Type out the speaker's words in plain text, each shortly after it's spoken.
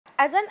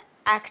as an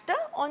actor,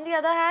 on the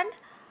other hand,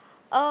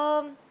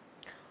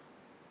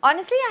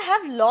 honestly, I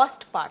have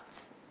lost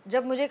parts.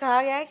 जब मुझे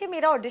कहा गया है कि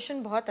मेरा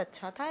audition बहुत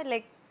अच्छा था,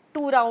 like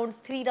 2 rounds,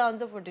 3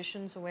 rounds of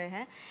auditions हुए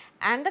हैं,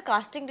 and the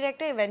casting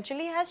director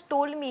eventually has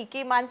told me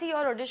कि Mansi,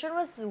 your audition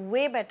was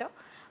way better,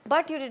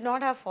 but you did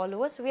not have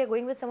followers, so we are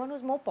going with someone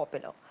who's more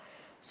popular.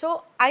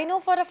 So I know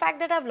for a fact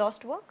that I've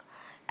lost work,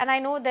 and I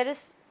know there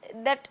is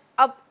that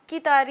ab ki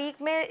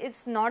tareekh mein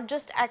it's not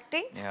just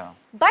acting. Yeah.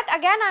 But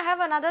again, I have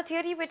another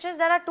theory, which is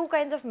there are two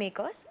kinds of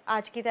makers.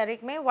 Aaj ki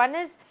tareekh mein, one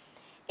is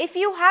if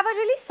you have a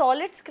really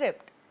solid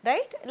script,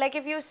 right? Like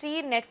if you see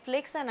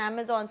Netflix and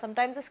Amazon,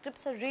 sometimes the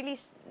scripts are really,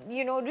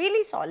 you know,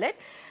 really solid.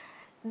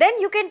 Then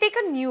you can take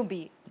a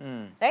newbie,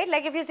 right?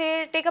 Like if you say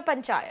take a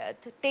Panchayat,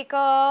 take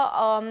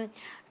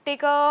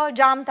a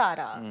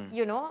Jamtara,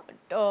 you know.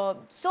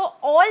 So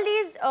all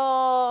these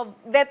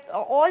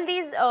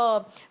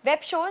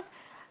web shows,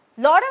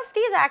 lot of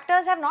these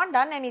actors have not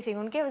done anything.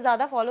 उनके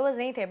ज़्यादा followers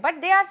नहीं थे,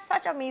 but they are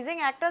such amazing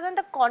actors, and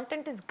the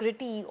content is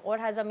gritty or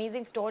has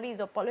amazing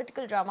stories or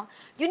political drama.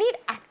 You need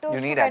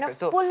actors to kind of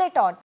pull it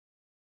on.